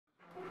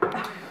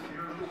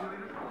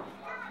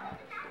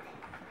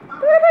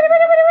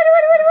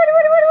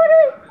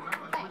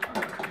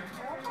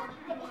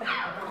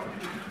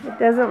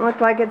Doesn't look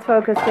like it's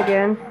focused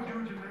again.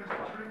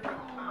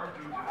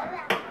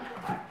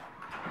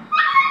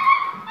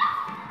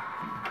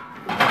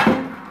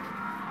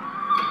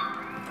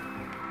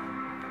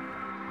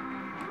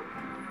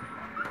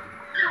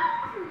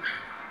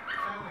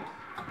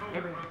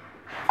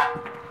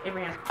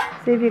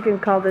 See if you can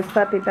call this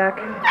puppy back.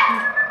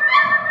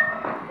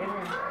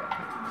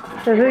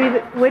 So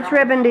which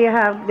ribbon do you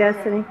have,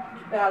 Destiny?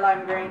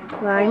 Lime green.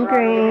 Lime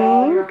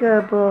green.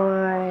 Good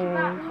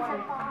boy.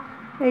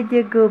 Hey,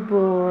 dear good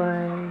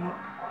boy.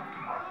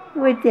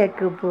 What's that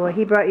good boy?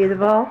 He brought you the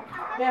ball?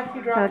 Yeah, he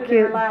dropped it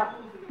in her lap.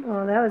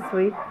 Oh, that was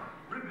sweet.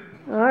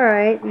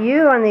 Alright,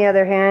 you on the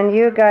other hand,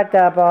 you got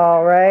the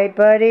ball, right,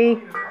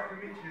 buddy?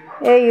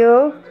 Hey,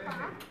 you.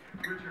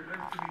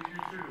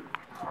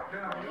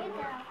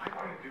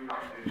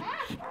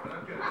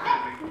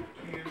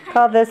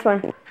 Call this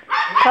one.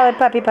 Call it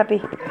Puppy Puppy.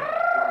 Puppy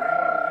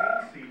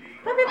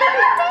Puppy.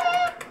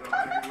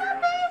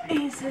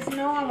 He says,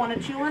 no, I want to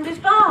chew on this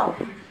ball.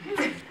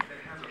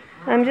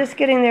 I'm just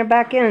getting their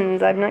back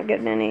ends. I'm not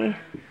getting any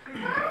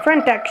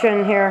front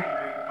action here.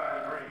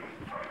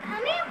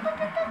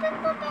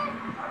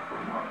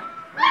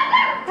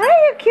 Hi,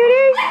 you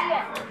cuties.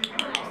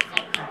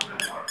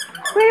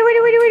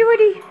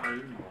 Woody.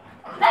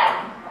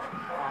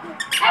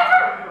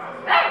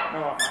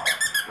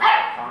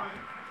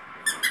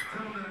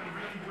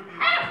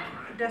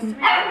 Destiny,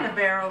 bring the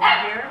bear over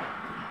here.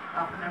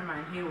 Oh, never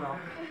mind, he will.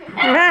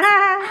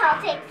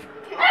 I'll take.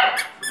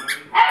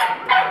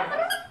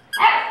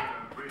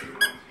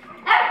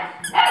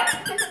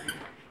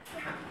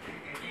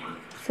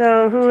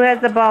 So, who has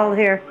the ball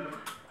here?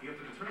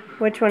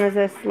 Which one is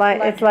this?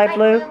 It's light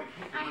blue? I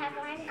have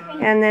lime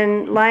green. And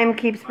then Lime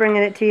keeps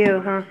bringing it to you,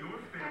 huh?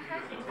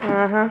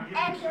 Uh-huh.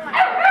 And he wants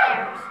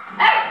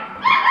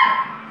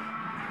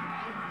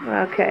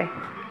bears. Okay.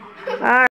 All right.